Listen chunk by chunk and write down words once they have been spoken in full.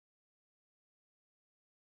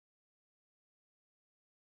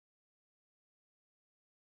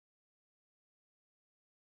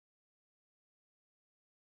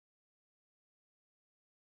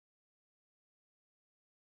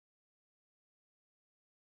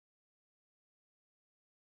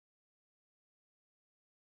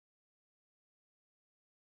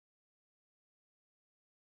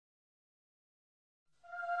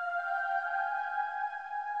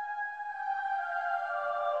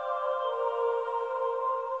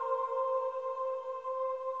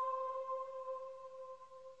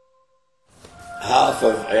half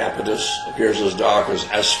of Iapetus appears as dark as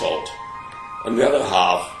asphalt, and the other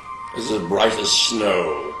half is as bright as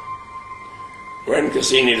snow. When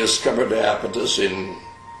Cassini discovered Iapetus in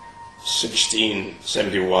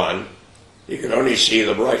 1671, he could only see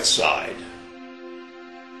the bright side.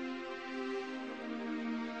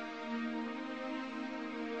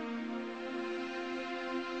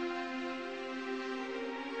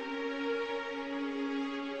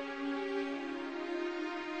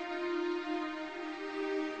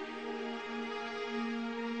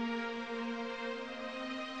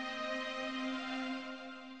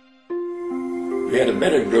 We had a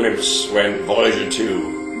better glimpse when Voyager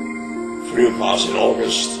 2 flew past in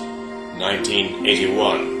August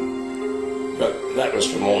 1981, but that was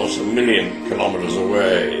from almost 1,000,000 kilometers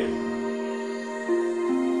away.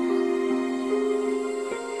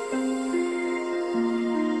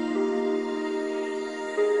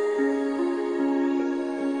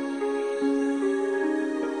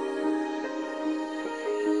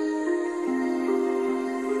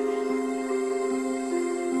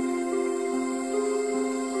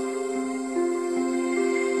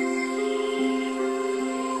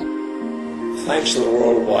 Thanks to the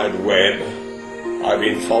World Wide Web, I've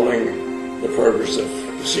been following the progress of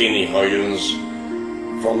Cassini-Huygens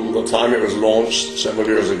from the time it was launched several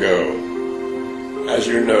years ago. As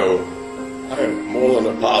you know, I have more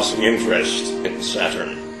than a passing interest in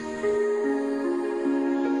Saturn.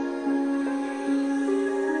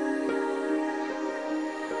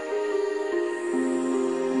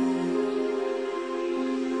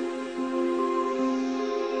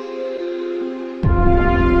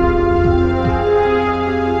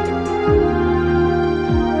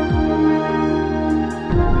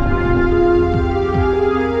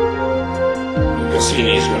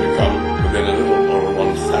 Cassini is going to come within a little over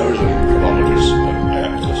 1,000 kilometers of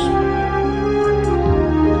Iapetus.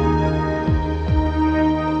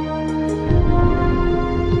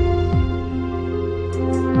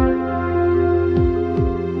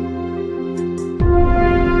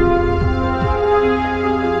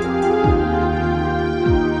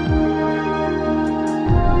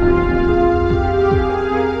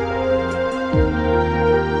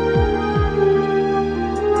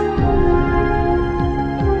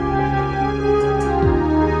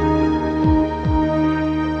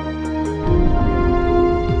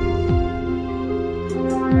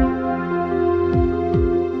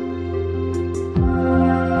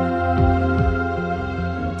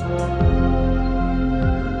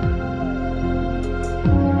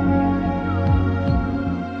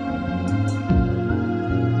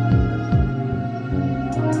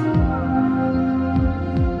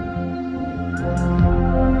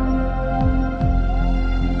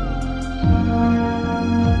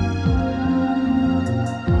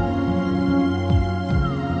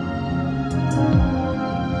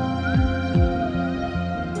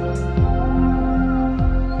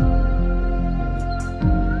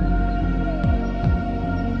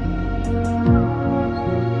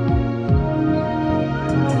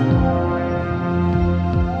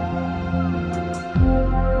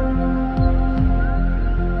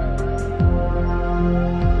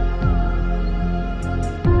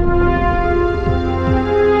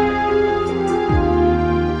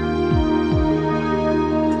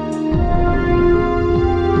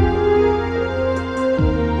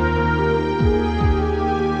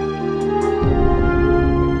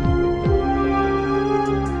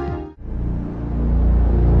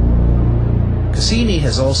 Cassini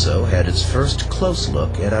has also had its first close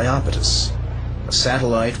look at Iapetus, a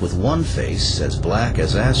satellite with one face as black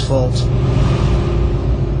as asphalt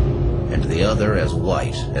and the other as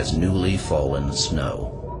white as newly fallen snow.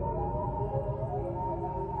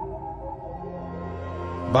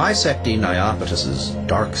 Bisecting Iapetus's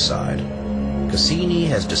dark side, Cassini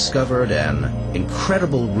has discovered an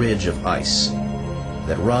incredible ridge of ice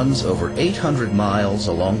that runs over 800 miles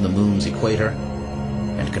along the moon's equator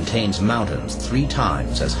and contains mountains 3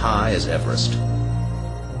 times as high as Everest.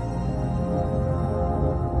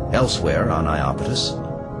 Elsewhere on Iapetus,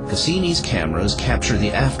 Cassini's cameras capture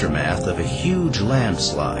the aftermath of a huge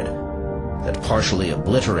landslide that partially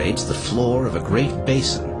obliterates the floor of a great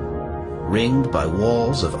basin, ringed by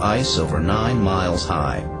walls of ice over 9 miles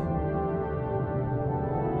high.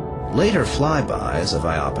 Later flybys of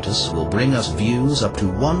Iapetus will bring us views up to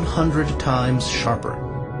 100 times sharper.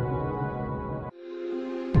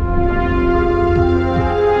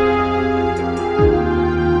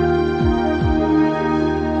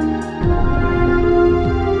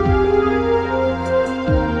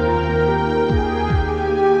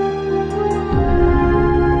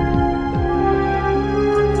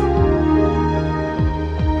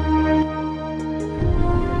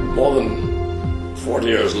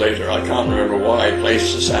 I can't remember why,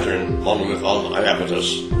 placed the Saturn monolith on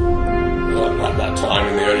Iapetus. At that time,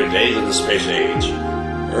 in the early days of the space age,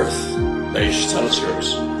 Earth-based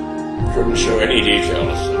telescopes couldn't show any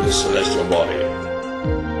details of this celestial body.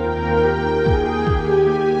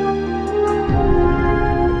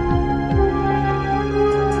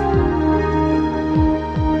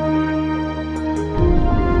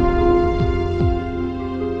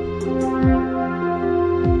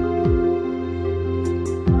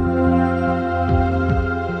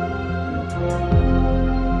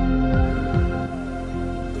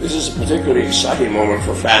 This is a particularly exciting moment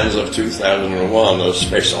for fans of 2001, of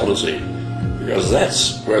Space Odyssey, because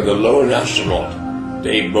that's where the lone astronaut,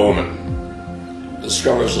 Dave Bowman,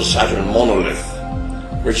 discovers the Saturn monolith,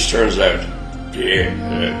 which turns out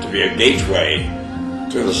to be a gateway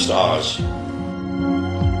to the stars.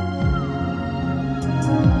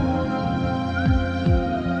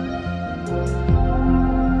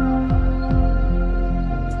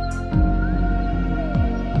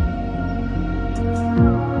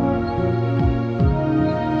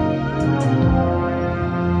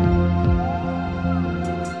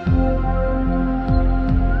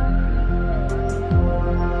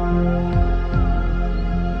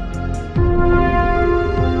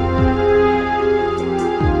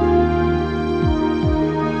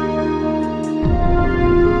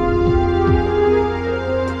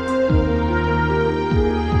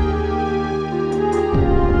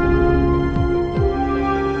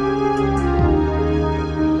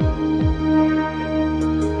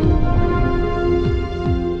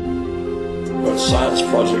 Science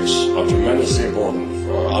projects are tremendously important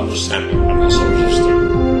for our understanding of the solar system.